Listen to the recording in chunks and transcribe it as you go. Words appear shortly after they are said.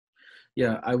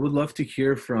Yeah, I would love to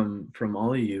hear from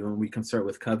all of you, and we can start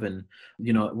with Kevin.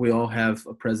 We all have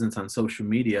a presence on social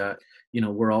media.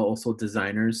 We're all also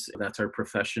designers. That's our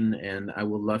profession, and I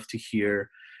would love to hear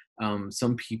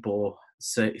some people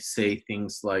say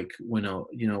things like,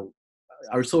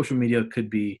 our social media could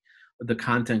be, the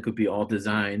content could be all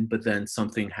design, but then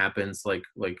something happens like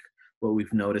what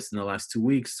we've noticed in the last 2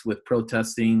 weeks with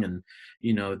protesting, and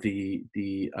the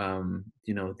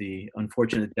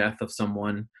unfortunate death of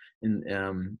someone in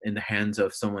the hands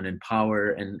of someone in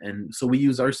power, and so we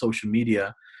use our social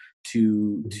media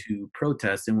to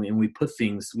protest, and we put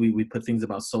things, we put things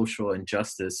about social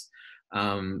injustice,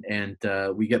 and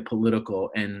we get political,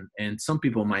 and some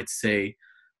people might say,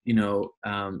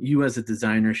 you as a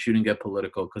designer shouldn't get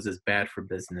political because it's bad for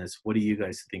business. What do you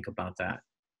guys think about that?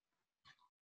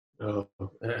 Oh,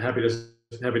 happy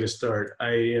to start.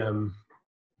 I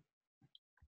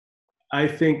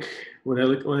think when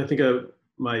I think of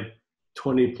my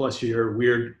 20 plus year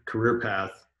weird career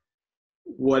path,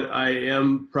 what I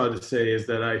am proud to say is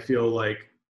that I feel like,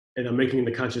 and I'm making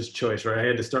the conscious choice, right? I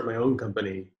had to start my own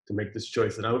company to make this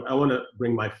choice, and I want to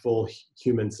bring my full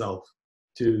human self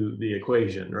to the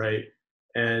equation, right?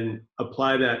 And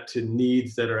apply that to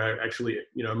needs that are actually,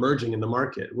 emerging in the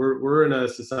market. We're in a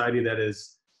society that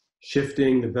is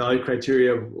shifting. The value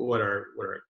criteria of what our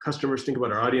customers think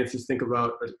about, our audiences think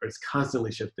about, it's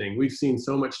constantly shifting. We've seen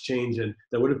so much change, and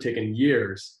that would have taken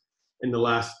years in the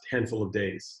last handful of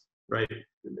days, right?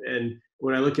 And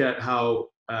when I look at how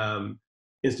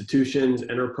institutions,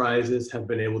 enterprises have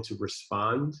been able to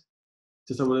respond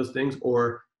to some of those things,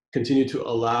 or continue to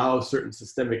allow certain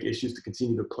systemic issues to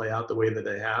continue to play out the way that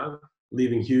they have,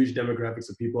 leaving huge demographics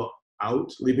of people out,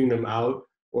 leaving them out,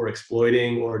 or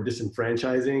exploiting or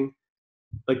disenfranchising.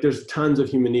 Like, there's tons of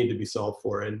human need to be solved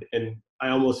for, and I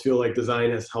almost feel like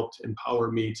design has helped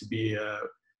empower me to be a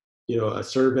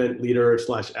servant leader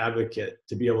slash advocate,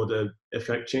 to be able to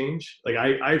affect change. Like,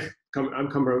 I'm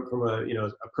coming from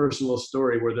a personal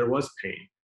story where there was pain,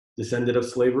 descended of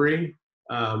slavery,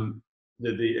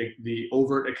 the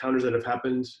overt encounters that have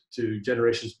happened to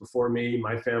generations before me,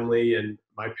 my family and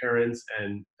my parents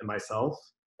and myself,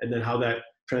 and then how that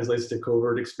translates to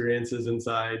covert experiences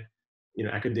inside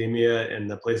academia and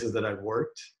the places that I've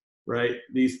worked. Right,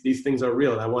 these things are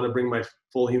real, and I want to bring my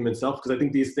full human self, because I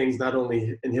think these things not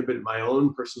only inhibit my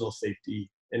own personal safety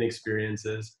and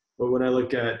experiences, but when I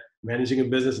look at managing a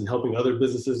business and helping other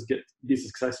businesses be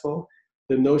successful,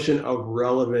 the notion of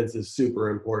relevance is super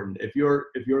important. If your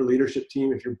leadership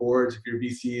team, if your boards, if your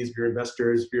VCs, if your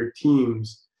investors, if your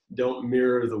teams don't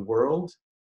mirror the world,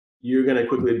 you're going to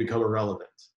quickly become irrelevant.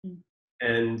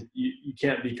 And you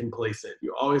can't be complacent.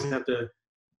 You always have to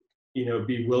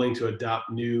be willing to adopt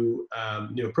new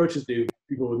approaches, new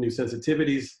people with new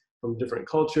sensitivities from different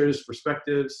cultures,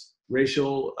 perspectives,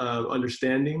 racial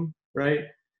understanding, right?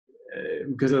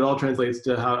 Because it all translates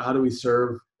to how do we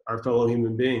serve our fellow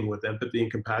human being with empathy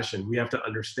and compassion. We have to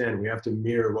understand, we have to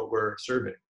mirror what we're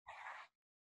serving.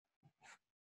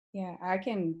 Yeah, I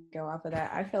can go off of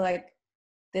that. I feel like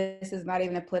this is not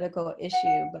even a political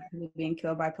issue, but people being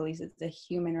killed by police is a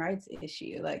human rights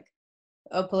issue. Like,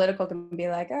 a political can be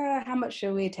like, how much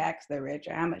should we tax the rich,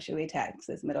 or how much should we tax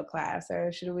this middle class,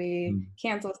 or should we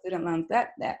cancel student loans?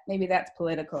 That maybe that's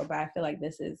political, but I feel like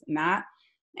this is not.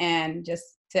 And just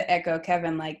to echo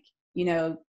Kevin, like,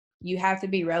 you have to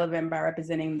be relevant by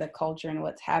representing the culture and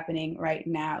what's happening right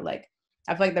now. Like,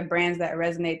 I feel like the brands that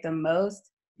resonate the most,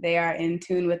 they are in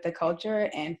tune with the culture.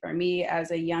 And for me,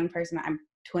 as a young person, I'm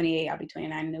 28, I'll be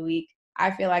 29 in a week, I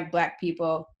feel like Black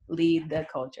people lead the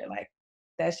culture. Like,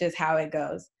 that's just how it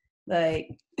goes. Like,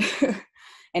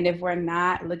 and if we're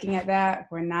not looking at that, if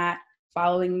we're not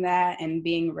following that and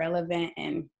being relevant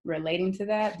and relating to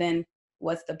that, then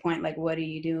what's the point? Like, what are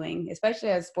you doing? Especially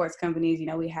as sports companies,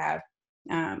 we have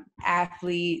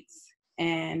athletes,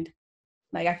 and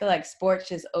like, I feel like sports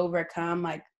just overcome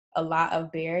like a lot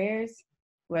of barriers,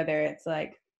 whether it's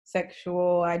like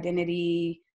sexual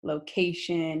identity,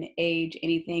 location, age,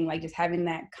 anything, like just having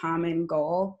that common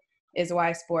goal is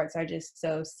why sports are just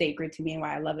so sacred to me, and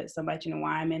why I love it so much, and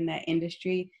why I'm in that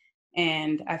industry.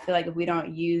 And I feel like if we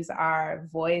don't use our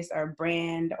voice or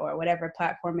brand or whatever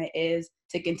platform it is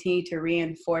to continue to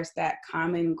reinforce that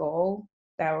common goal,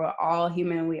 that we're all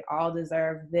human, we all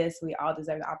deserve this, we all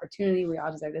deserve the opportunity, we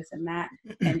all deserve this and that,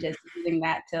 and just using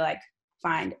that to like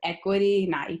find equity,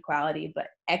 not equality, but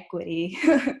equity,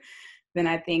 then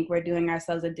I think we're doing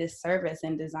ourselves a disservice,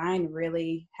 and design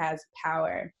really has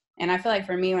power. And I feel like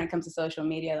for me, when it comes to social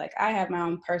media, like, I have my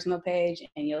own personal page,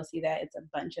 and you'll see that it's a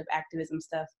bunch of activism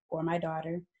stuff for my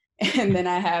daughter. And then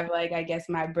I have, like, I guess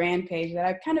my brand page that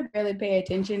I kind of barely pay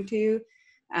attention to.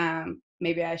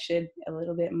 maybe I should a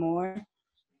little bit more.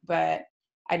 But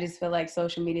I just feel like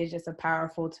social media is just a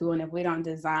powerful tool. And if we don't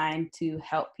design to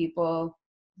help people,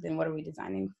 then what are we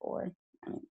designing for? I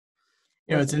mean,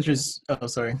 it's interesting. Oh,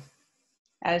 sorry.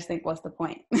 I just think, what's the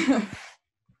point?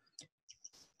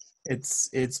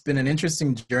 It's been an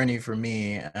interesting journey for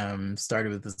me.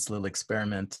 Started with this little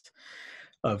experiment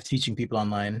of teaching people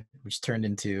online, which turned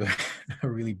into a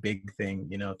really big thing,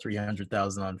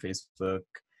 300,000 on Facebook,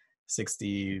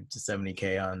 60 to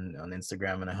 70K on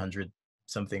Instagram, and 100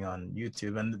 something on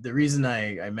YouTube. And the reason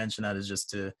I mention that is just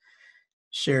to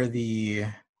share the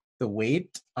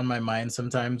weight on my mind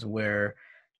sometimes where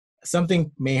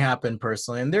something may happen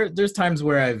personally. And there's times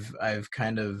where I've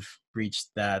kind of reached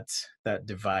that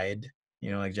divide,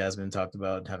 like Jasmine talked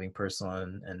about, having personal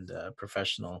and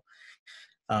professional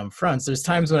fronts. There's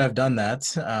times when I've done that,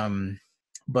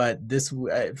 but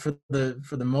for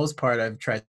the most part, I've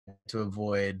tried to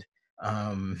avoid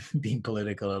being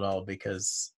political at all,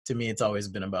 because to me it's always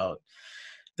been about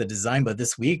the design. But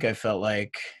this week I felt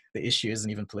like the issue isn't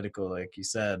even political, like you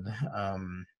said.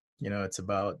 It's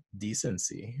about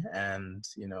decency, and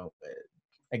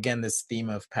again, this theme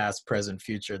of past, present,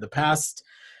 future. The past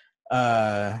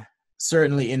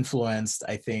certainly influenced,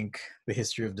 I think, the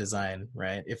history of design,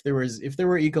 right? If there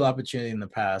were equal opportunity in the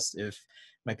past, if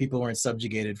my people weren't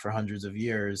subjugated for hundreds of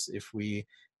years, if we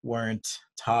weren't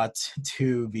taught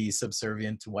to be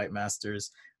subservient to white masters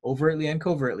overtly and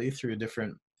covertly through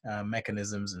different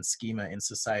mechanisms and schema in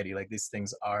society, like these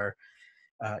things are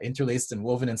interlaced and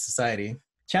woven in society,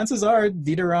 chances are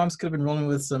Dieter Rams could have been rolling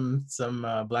with some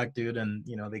black dude, and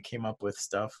they came up with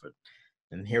stuff,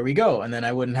 and here we go. And then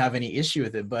I wouldn't have any issue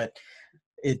with it. But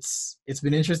it's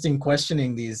been interesting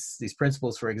questioning these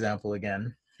principles, for example,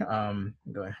 again, going,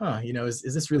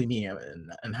 is this really me?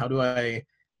 And how do I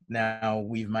now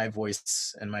weave my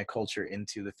voice and my culture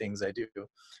into the things I do?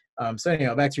 So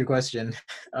anyhow, back to your question.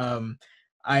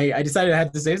 I decided I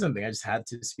had to say something. I just had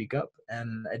to speak up,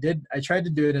 and I did. I tried to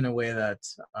do it in a way that,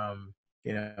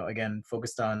 again,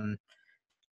 focused on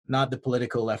not the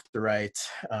political left or right,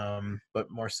 but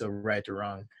more so right or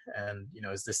wrong. And,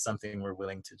 is this something we're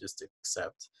willing to just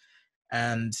accept?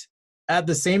 And at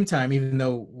the same time, even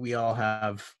though we all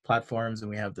have platforms and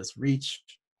we have this reach,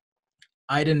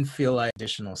 I didn't feel like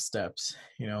additional steps.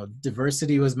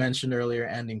 Diversity was mentioned earlier,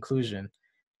 and inclusion.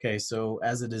 Okay, so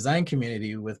as a design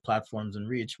community with platforms and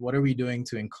reach, what are we doing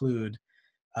to include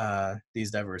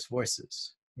these diverse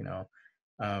voices?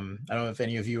 I don't know if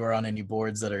any of you are on any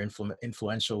boards that are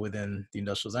influential within the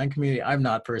industrial design community. I'm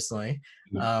not personally.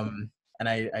 And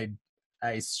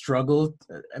I struggled.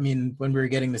 I mean, when we were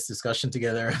getting this discussion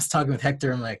together, I was talking with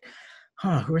Hector. I'm like,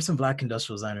 who are some Black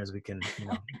industrial designers we can, get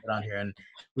on here? And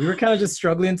we were kind of just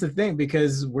struggling to think,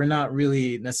 because we're not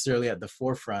really necessarily at the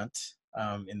forefront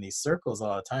in these circles a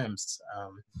lot of times.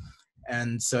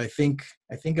 And so I think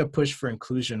a push for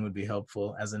inclusion would be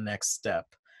helpful as a next step.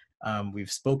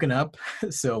 We've spoken up,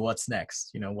 so what's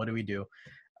next? What do we do?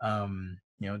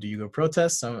 Do you go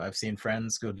protest? I've seen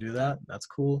friends go do that. That's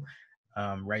cool.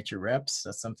 Write your reps.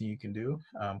 That's something you can do.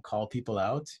 Call people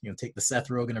out. Take the Seth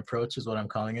Rogen approach is what I'm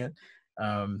calling it.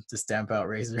 To stamp out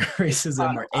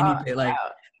racism or anything, like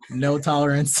no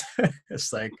tolerance.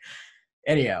 It's like,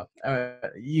 anyhow,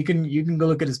 you can go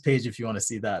look at his page if you want to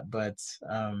see that. But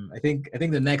I think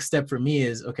the next step for me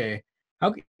is, okay,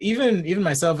 how even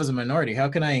myself as a minority, how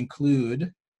can I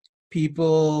include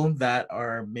people that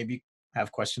are maybe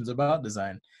have questions about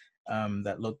design,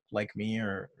 that look like me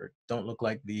or don't look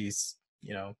like these,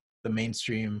 the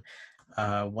mainstream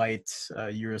white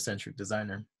Eurocentric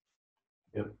designer.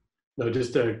 Yeah. No,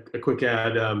 just a quick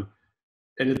ad.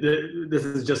 And this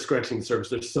is just scratching the surface.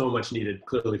 There's so much needed,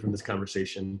 clearly, from this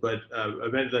conversation. But an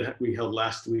event that we held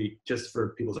last week, just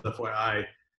for people's FYI,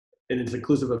 and it's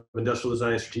inclusive of industrial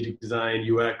design, strategic design,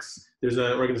 UX. There's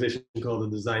an organization called the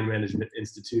Design Management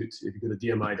Institute. If you go to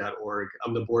dmi.org,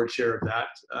 I'm the board chair of that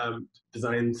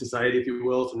design society, if you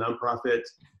will. It's a nonprofit.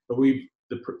 But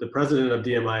the president of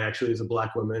DMI actually is a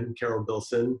Black woman, Carol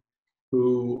Bilson,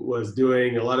 who was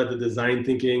doing a lot of the design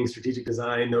thinking, strategic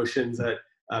design notions that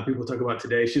people talk about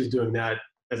today. She was doing that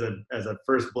as a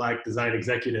first Black design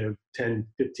executive 10,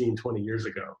 15, 20 years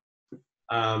ago.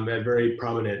 At very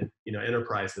prominent,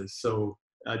 enterprises. So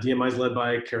DMI is led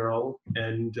by Carol,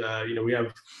 and we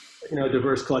have, a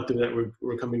diverse collective that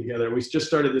we're coming together. We just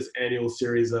started this annual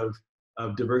series of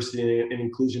diversity and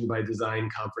inclusion by design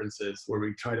conferences, where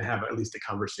we try to have at least a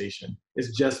conversation.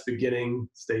 It's just beginning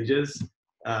stages,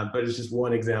 but it's just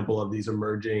one example of these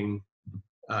emerging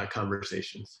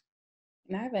conversations.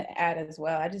 And I have an ad as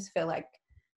well. I just feel like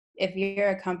if you're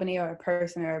a company or a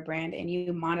person or a brand and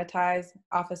you monetize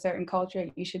off a certain culture,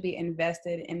 you should be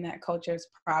invested in that culture's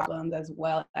problems as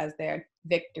well as their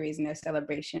victories and their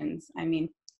celebrations. I mean,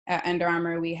 at Under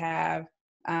Armour, we have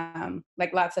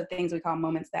like lots of things we call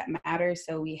moments that matter.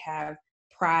 So we have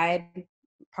Pride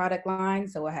product line.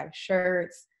 So we'll have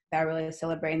shirts that are really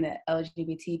celebrating the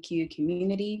LGBTQ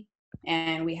community.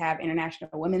 And we have International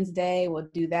Women's Day. We'll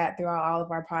do that throughout all of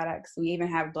our products. We even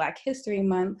have Black History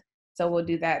Month. So we'll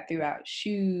do that throughout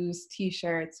shoes,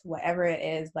 t-shirts, whatever it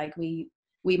is. Like we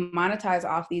monetize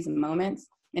off these moments.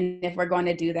 And if we're going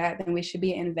to do that, then we should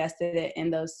be invested in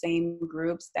those same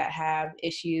groups that have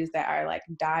issues that are like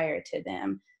dire to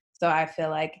them. So I feel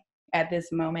like at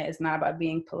this moment, it's not about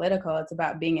being political. It's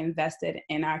about being invested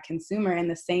in our consumer and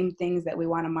the same things that we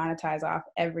want to monetize off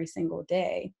every single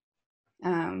day.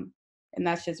 And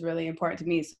that's just really important to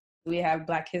me. So we have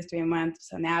Black History Month.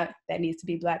 So now that needs to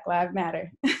be Black Lives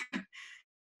Matter.